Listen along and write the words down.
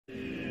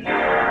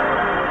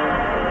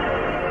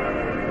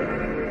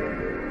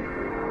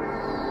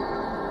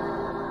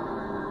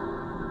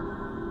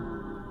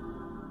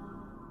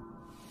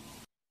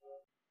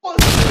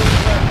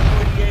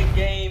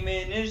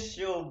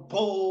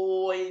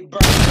boy, bro.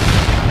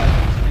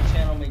 Welcome to the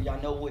channel, man.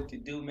 Y'all know what to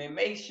do, man.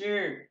 Make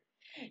sure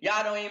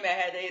y'all don't even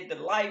have to hit the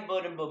like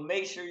button, but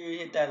make sure you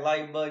hit that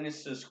like button and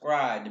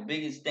subscribe. The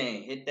biggest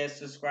thing, hit that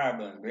subscribe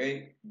button,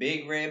 right?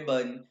 Big red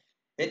button.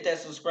 Hit that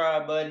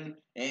subscribe button.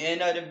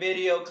 And end of the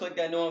video, click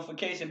that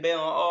notification bell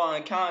on all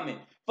and comment.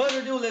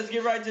 Further ado, let's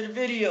get right to the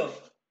video.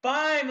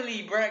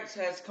 Finally, Brex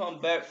has come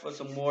back for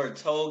some more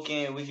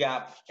token. We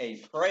got a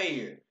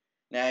prayer.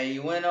 Now he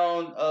went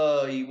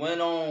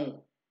on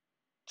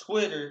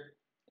Twitter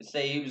and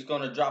say he was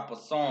gonna drop a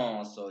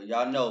song. So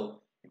y'all know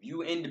if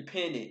you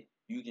independent,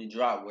 you can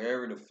drop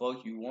wherever the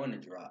fuck you want to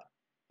drop.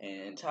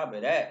 And on top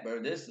of that, bro,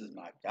 this is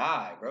my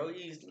guy, bro.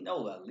 He's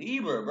a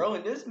Libra, bro.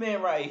 And this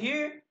man right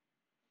here,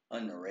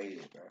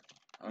 underrated, bro.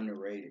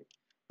 Underrated.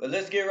 But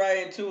let's get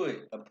right into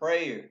it. A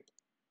prayer.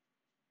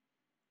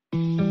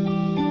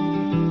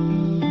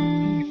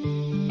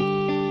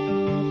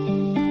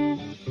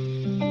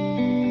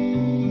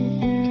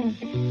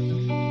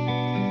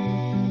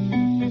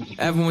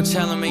 Everyone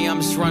telling me I'm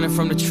just running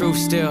from the truth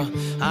still.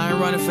 I ain't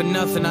running for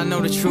nothing, I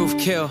know the truth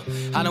kill.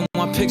 I don't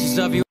want pictures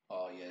of you.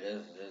 Oh yeah,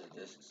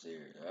 this is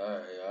serious.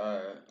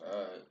 Alright.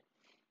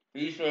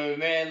 He said,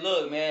 man,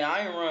 look, man,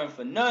 I ain't running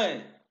for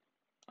nothing.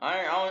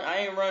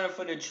 I ain't running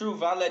for the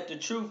truth. I let the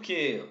truth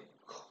kill.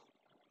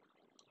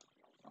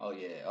 Oh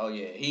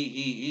yeah.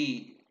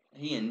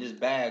 He in this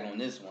bag on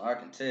this one, I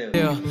can tell.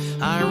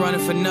 I ain't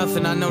running for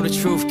nothing, I know the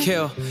truth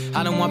kill.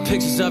 I don't want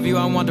pictures of you,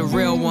 I want the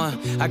real one.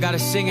 I gotta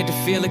sing it to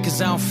feel it, cause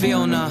I don't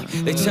feel none.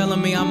 They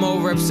telling me I'm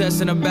over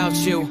obsessing about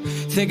you,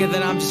 thinking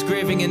that I'm just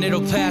grieving and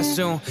it'll pass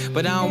soon.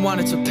 But I don't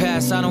want it to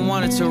pass, I don't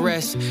want it to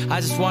rest. I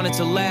just want it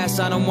to last,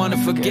 I don't want to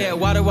forget.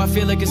 Why do I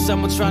feel like it's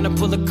someone trying to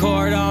pull a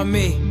cord on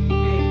me?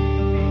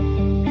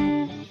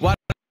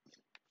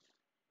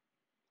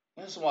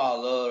 That's what I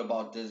love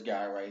about this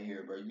guy right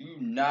here, bro.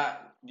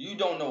 You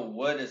don't know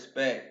what to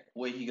expect,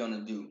 what he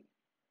gonna do.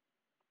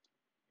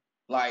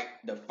 Like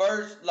the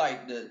first,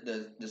 like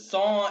the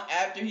song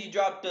after he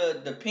dropped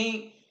the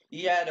Pink,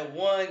 he had the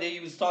one that he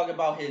was talking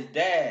about his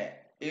dad,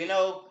 and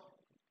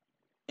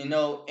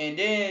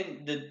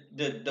then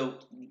the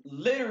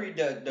literally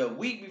the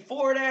week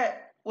before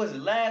that, was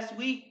it last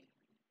week?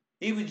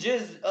 He was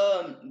just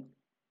how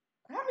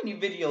many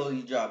videos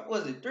he dropped?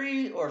 Was it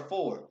 3 or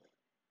 4?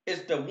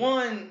 It's the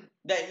one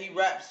that he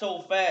rapped so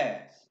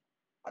fast.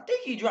 I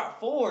think he dropped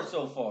 4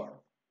 so far.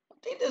 I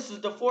think this is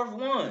the 4th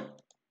one.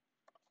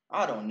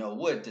 I don't know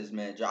what this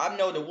man dropped. I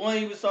know the one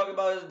he was talking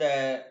about his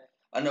dad.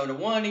 I know the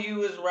one he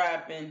was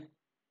rapping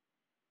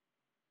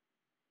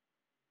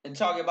and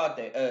talking about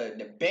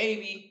the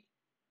baby,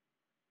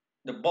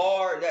 the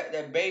bar,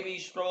 that baby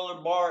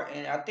stroller bar,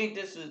 and I think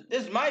this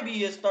might be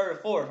his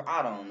 3rd or 4th.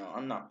 I don't know.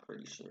 I'm not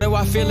pretty sure. Why do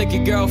I feel like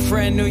your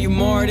girlfriend knew you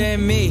more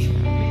than me?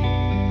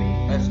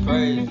 That's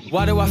crazy.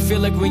 Why do I feel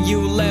like when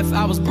you left,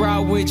 I was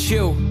proud with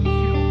you?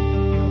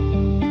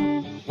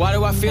 Why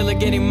do I feel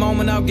like any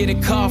moment I'll get a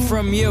call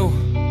from you?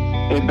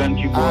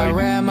 I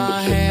ran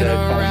my head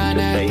around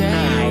that thing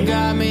you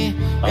got me.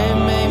 It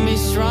made me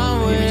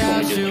strong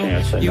without you.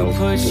 You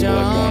put your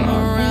arm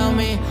around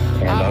me,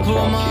 I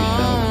put my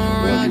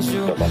arm around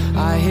you.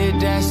 I hit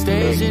that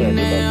stage and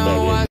then I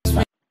watched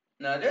me.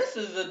 Now this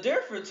is a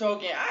different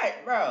token.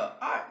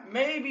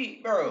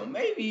 Maybe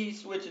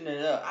he's switching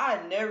it up. I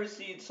never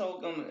see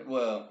token.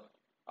 Well,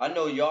 I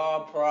know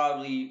y'all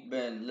probably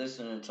been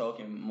listening to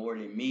token more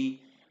than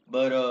me,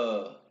 but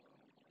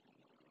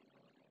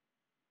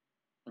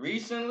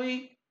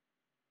recently,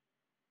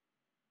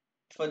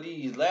 for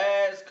these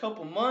last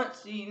couple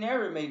months, he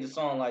never made a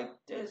song like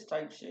this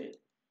type shit.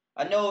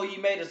 I know he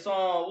made a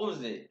song. What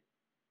was it?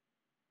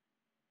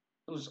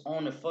 It was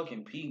on the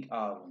fucking Pink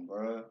album,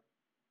 bruh.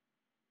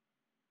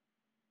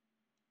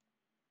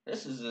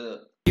 This is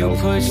a... You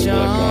put your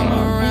arm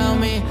around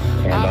me,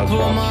 I put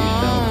my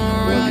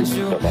arm around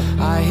you.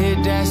 I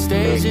hit that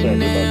stage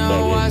and then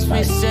I watched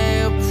me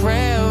say a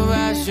prayer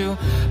about you.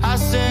 I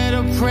said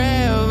a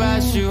prayer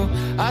about you.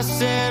 I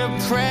said a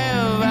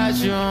prayer about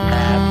you.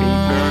 Happy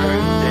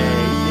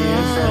birthday,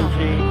 dear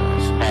Benji.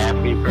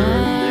 Happy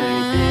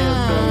birthday, dear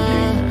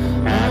Benji.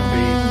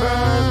 Happy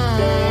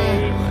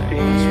birthday,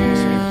 dear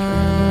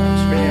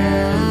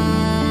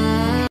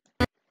Ben.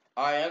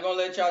 Alright, I'm gonna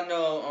let y'all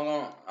know.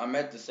 I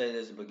meant to say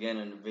this at the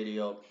beginning of the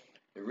video.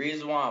 The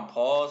reason why I'm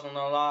pausing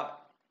a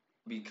lot,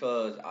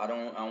 because I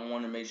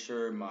want to make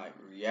sure my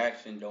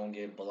reaction don't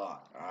get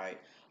blocked. Alright,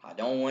 I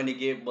don't want to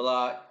get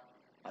blocked.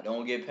 I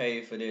don't get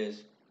paid for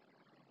this.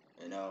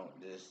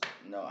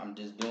 I'm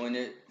just doing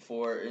it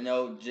for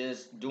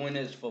just doing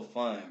this for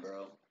fun,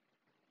 bro.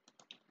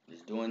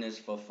 Just doing this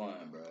for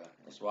fun, bro.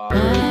 That's why.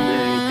 Birthday,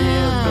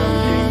 dear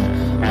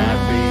Benji.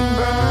 Happy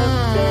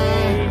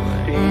birthday,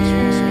 dear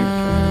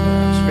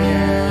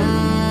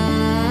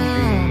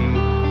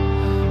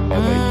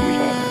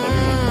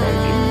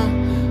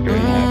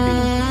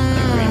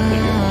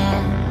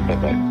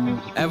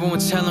Everyone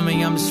telling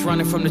me I'm just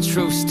running from the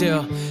truth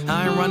still.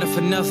 I ain't running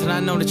for nothing, I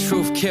know the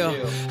truth kill.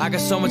 I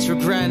got so much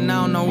regret and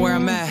I don't know where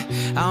I'm at.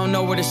 I don't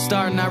know where to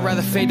start and I'd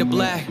rather fade to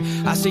black.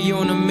 I see you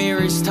in the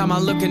mirror each time I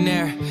look in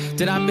there.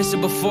 Did I miss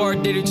it before or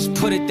did you just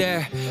put it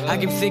there? I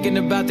keep thinking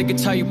about the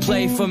guitar you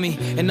played for me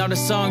and all the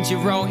songs you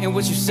wrote and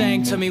what you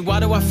sang to me. Why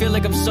do I feel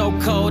like I'm so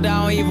cold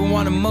I don't even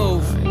want to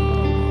move?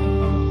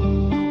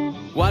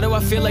 Why do I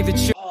feel like the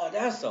truth? Oh,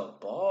 that's a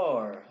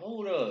bar.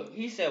 Hold up.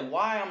 He said,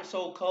 why I'm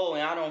so cold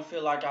and I don't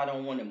feel like I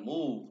don't want to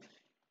move.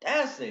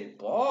 That's a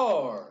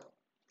bar.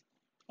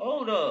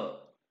 Hold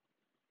up.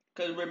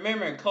 Because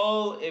remember,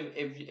 cold,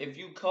 if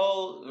you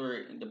cold,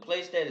 or the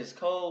place that is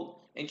cold,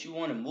 and you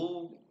want to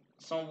move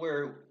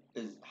somewhere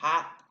is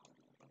hot,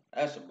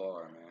 that's a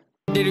bar,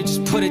 man. Did you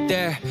just put it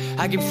there?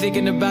 I keep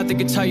thinking about the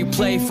guitar you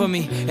played for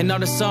me and all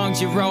the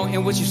songs you wrote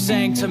and what you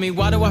sang to me.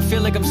 Why do I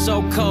feel like I'm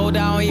so cold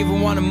I don't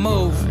even want to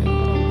move?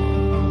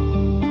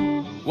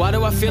 Why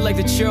do I feel like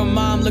that your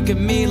mom look at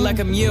me like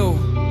I'm you?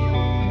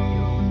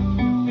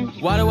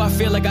 Why do I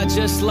feel like I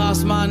just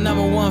lost my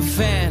 #1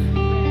 fan?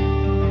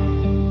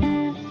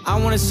 I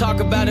wanna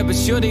talk about it, but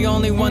you're the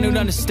only one who'd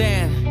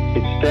understand.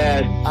 It's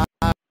that.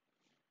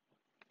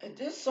 Is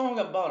this song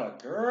about a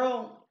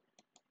girl?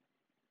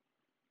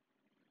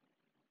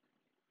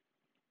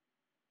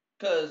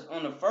 Cause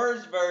on the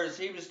first verse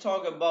he was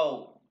talking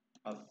about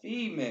a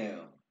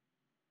female.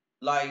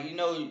 Like you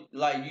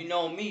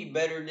know me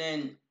better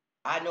than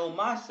I know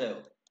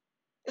myself.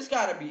 It's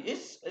gotta be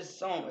it's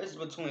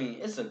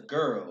a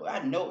girl.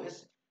 I know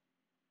it's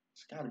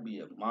gotta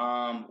be a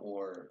mom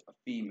or a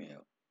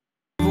female.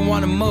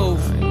 Wanna move.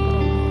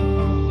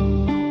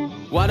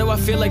 Why do I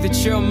feel like that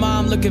your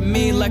mom look at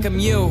me like I'm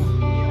you?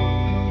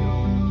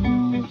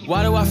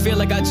 Why do I feel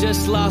like I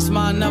just lost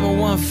my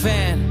 #1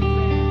 fan?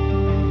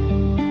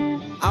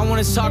 I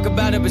wanna talk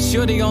about it, but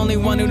you're the only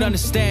one who'd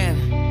understand.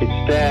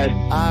 It's that.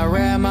 I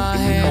wrap my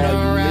head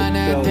around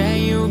that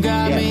thing you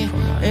got me.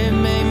 It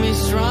made me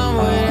strong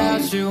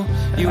without you.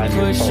 You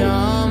put your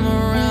arm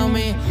around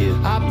me,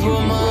 I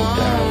put my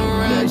arm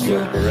around you.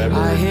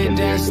 I hit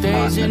that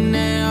stage and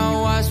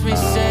now watch me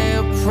say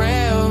a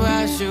prayer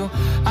about you.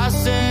 I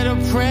said a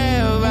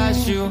prayer about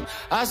you.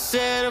 I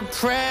said a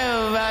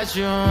prayer about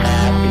you.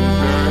 Happy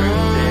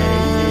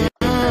birthday.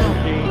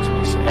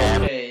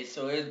 Okay,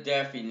 so it's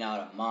definitely not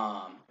a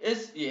mom.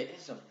 It's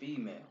a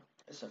female.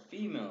 It's a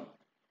female.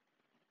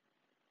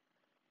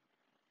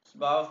 It's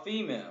about a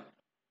female.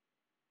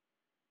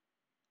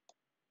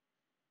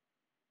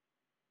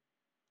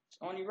 It's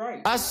only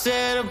right. I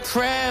said a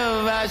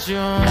prayer about you.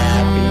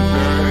 Happy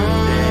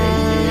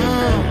birthday, dear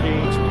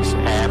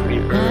Benji. Happy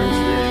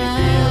birthday,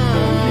 dear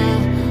Benji.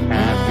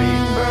 Happy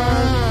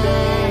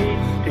birthday,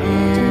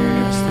 dear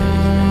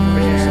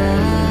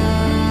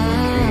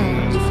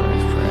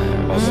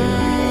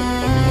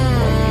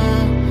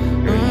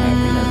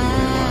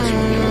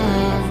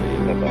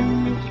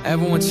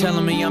Everyone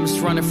telling me I'm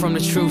just running from the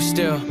truth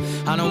still.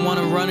 I don't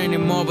wanna run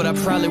anymore, but I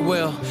probably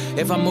will.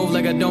 If I move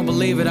like I don't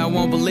believe it, I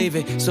won't believe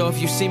it. So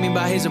if you see me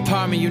by his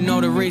apartment, you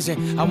know the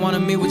reason. I wanna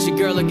meet with your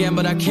girl again,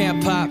 but I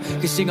can't pop,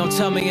 cause she gon'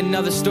 tell me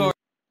another story.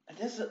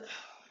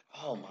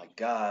 Oh my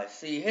God.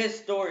 See, his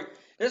story,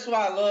 this is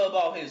what I love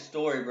about his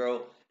story,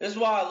 bro. This is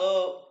why I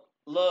love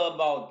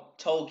about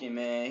Tolkien,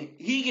 man.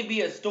 He can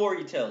be a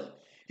storyteller.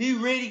 He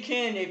really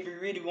can if he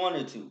really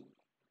wanted to.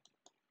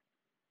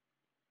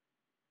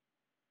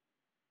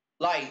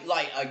 Like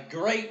a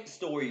great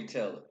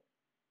storyteller.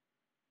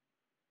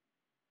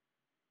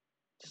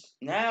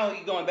 Now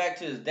he's going back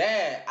to his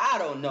dad. I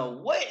don't know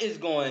what is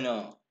going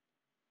on.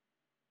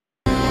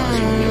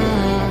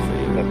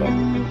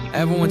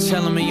 Everyone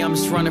telling me I'm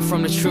just running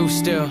from the truth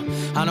still.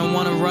 I don't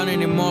wanna run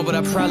anymore, but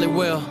I probably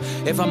will.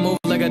 If I move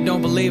like I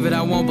don't believe it,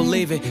 I won't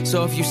believe it.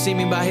 So if you see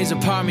me by his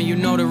apartment, you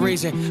know the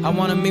reason. I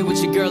wanna meet with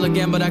your girl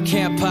again, but I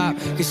can't pop,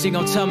 cause she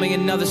gon' tell me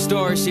another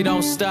story, she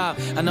don't stop.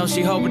 I know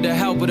she hoping to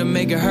help, but to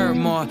make it hurt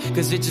more,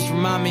 cause it just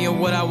remind me of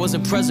what I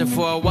wasn't present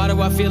for. Why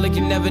do I feel like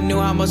you never knew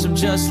how much I'm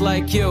just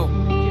like you?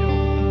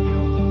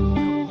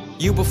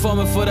 You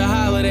performing for the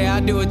holiday,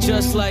 I do it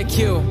just like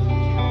you.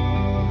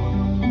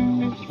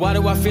 Why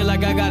do I feel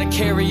like I gotta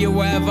carry you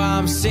wherever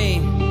I'm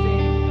seen?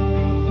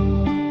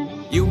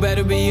 You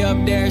better be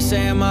up there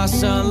saying my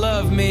son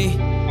loved me.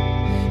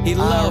 He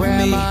loved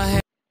me. I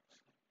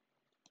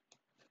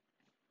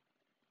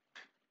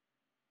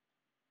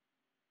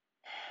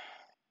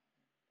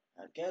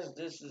guess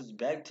this is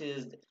back to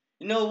his.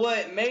 You know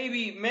what?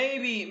 Maybe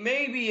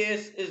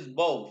it's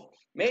both.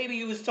 Maybe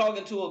he was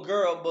talking to a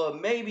girl, but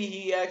maybe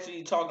he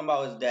actually talking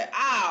about his dad.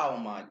 Oh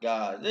my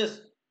God,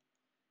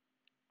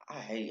 I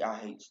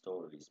hate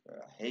stories, bro.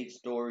 I hate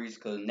stories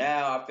because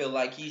now I feel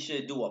like he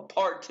should do a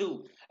part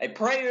 2. A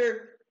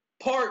prayer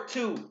part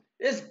 2.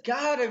 It's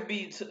gotta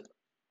be for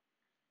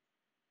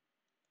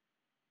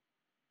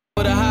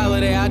the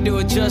holiday, I do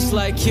it just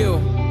like you.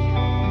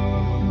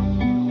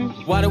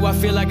 Why do I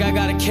feel like I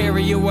gotta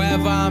carry you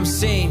wherever I'm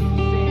seen?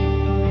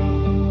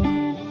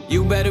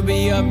 You better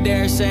be up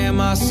there saying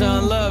my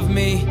son loved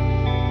me.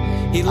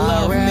 He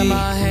loved me. I ran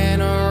my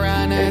hand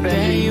around that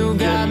thing you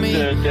got me,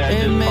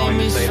 it made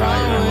me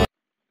strong.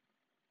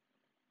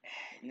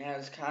 Now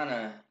it's kind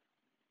of,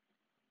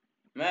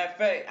 matter of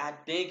fact, I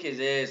think it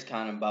is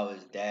kind of about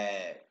his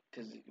dad.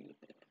 Cause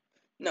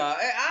no,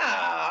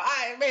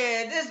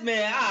 man, this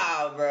man,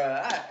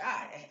 bro,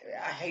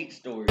 I hate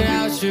stories.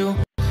 Without you,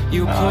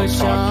 you put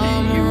your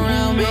arm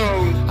around me,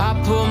 I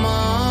put my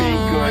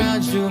arm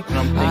around you.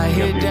 I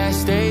hit that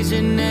stage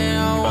and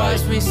now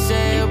watch me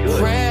say a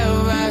prayer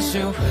about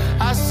you.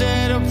 I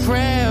said a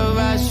prayer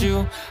about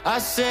you. I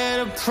said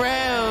a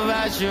prayer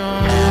about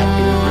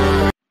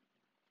you.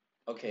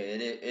 Okay,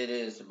 it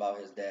is about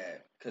his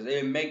dad, cause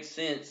it makes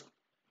sense.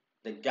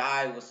 The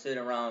guy was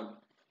sitting around.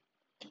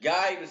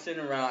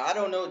 I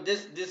don't know.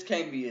 This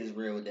can't be his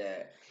real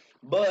dad,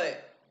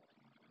 but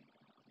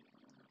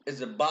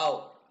it's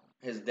about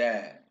his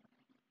dad.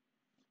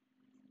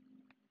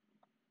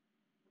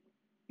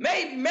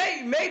 Maybe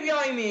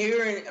I ain't even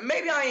hearing.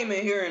 Maybe I ain't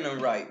even hearing them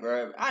right,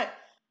 bro.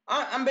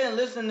 I'm been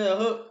listening to the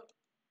hook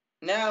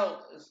now.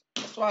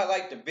 That's why I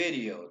like the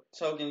video.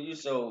 Token, you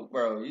so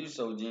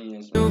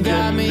genius. Man. You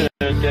got me.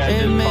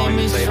 It made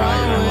me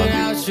strong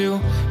without you.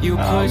 You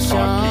put your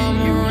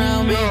arm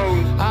around me,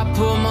 I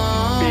put my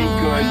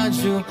arm around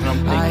you.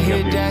 I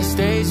hit that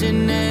stage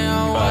and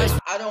now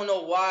I don't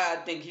know why I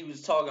think he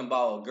was talking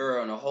about a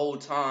girl, and the whole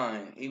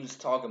time he was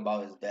talking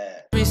about his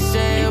dad. we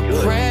say a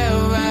prayer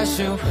about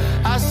you.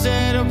 I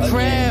said a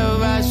prayer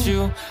about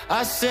you.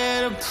 I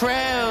said a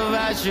prayer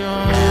about you.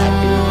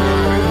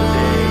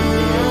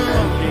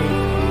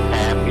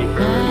 Happy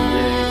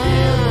birthday,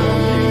 dear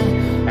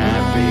Benji.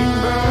 Happy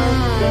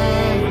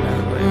birthday.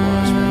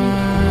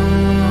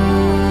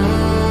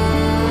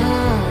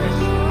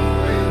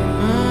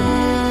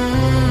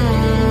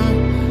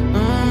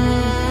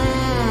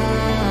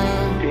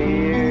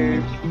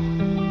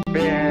 Dear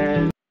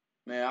Ben.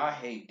 Man, I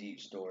hate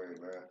deep story,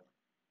 bro.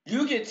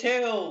 You can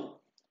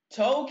tell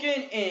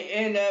Token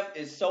and NF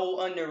is so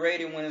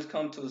underrated when it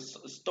comes to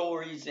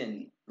stories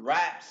and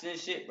raps and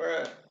shit,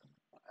 bro.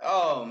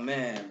 Oh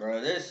man, bro,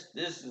 this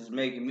is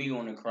making me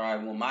want to cry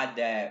when my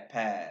dad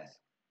passed.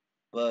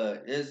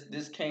 But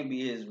this can't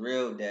be his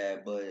real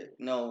dad, but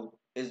no,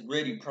 it's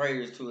really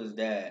prayers to his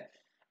dad.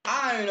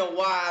 I don't know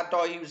why I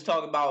thought he was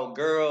talking about a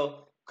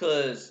girl,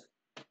 cause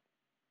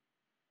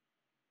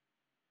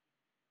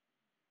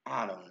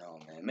I don't know,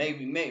 man.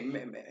 Maybe.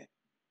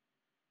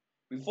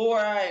 Before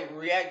I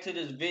react to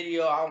this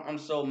video, I'm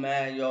so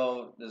mad,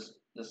 y'all.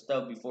 The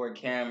stuff before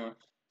camera.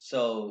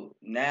 So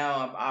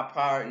now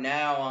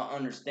I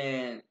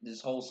understand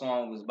this whole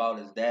song was about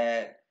his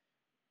dad.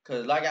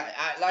 Cause like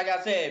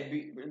I said,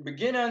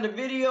 beginning of the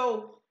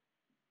video,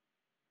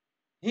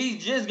 he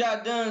just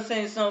got done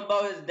saying something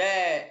about his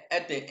dad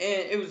at the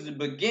end. It was the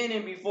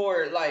beginning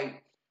before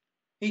like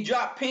he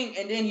dropped Pink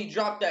and then he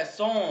dropped that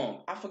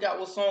song. I forgot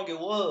what song it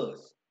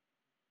was.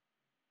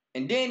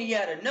 And then he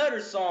had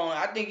another song.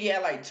 I think he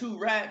had like 2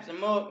 raps and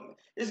more.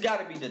 It's got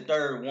to be the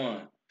third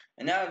one.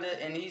 And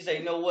and he said,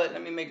 "You know what?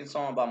 Let me make a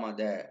song about my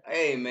dad."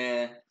 Hey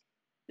man,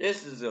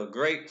 this is a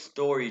great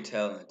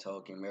storytelling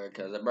token, man.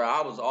 Cause bro,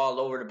 I was all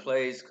over the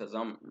place because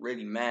I'm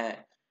really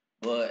mad.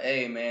 But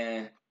hey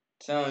man,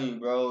 telling you,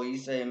 bro, he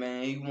said,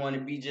 man, he want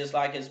to be just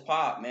like his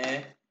pop,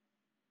 man.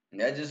 And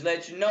that just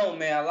lets you know,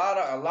 man. A lot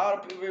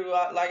of people,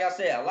 like I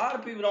said, a lot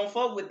of people don't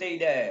fuck with their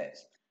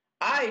dads.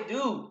 I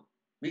do.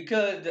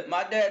 Because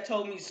my dad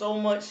told me so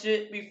much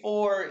shit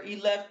before he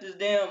left this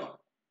damn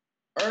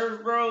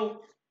earth, bro.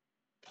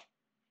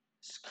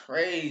 It's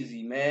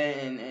crazy,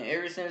 man. And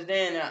ever since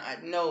then, I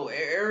know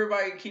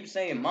everybody keeps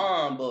saying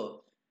mom,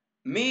 but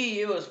me,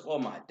 it was for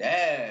my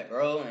dad,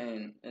 bro.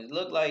 And it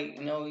looked like,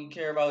 he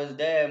care about his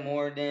dad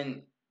more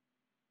than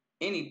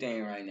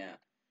anything right now.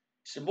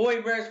 It's your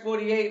boy,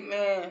 Brex48,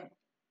 man.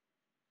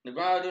 The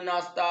grind do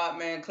not stop,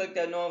 man. Click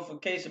that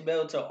notification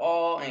bell to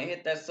all and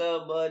hit that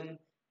sub button.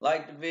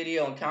 Like the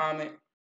video and comment.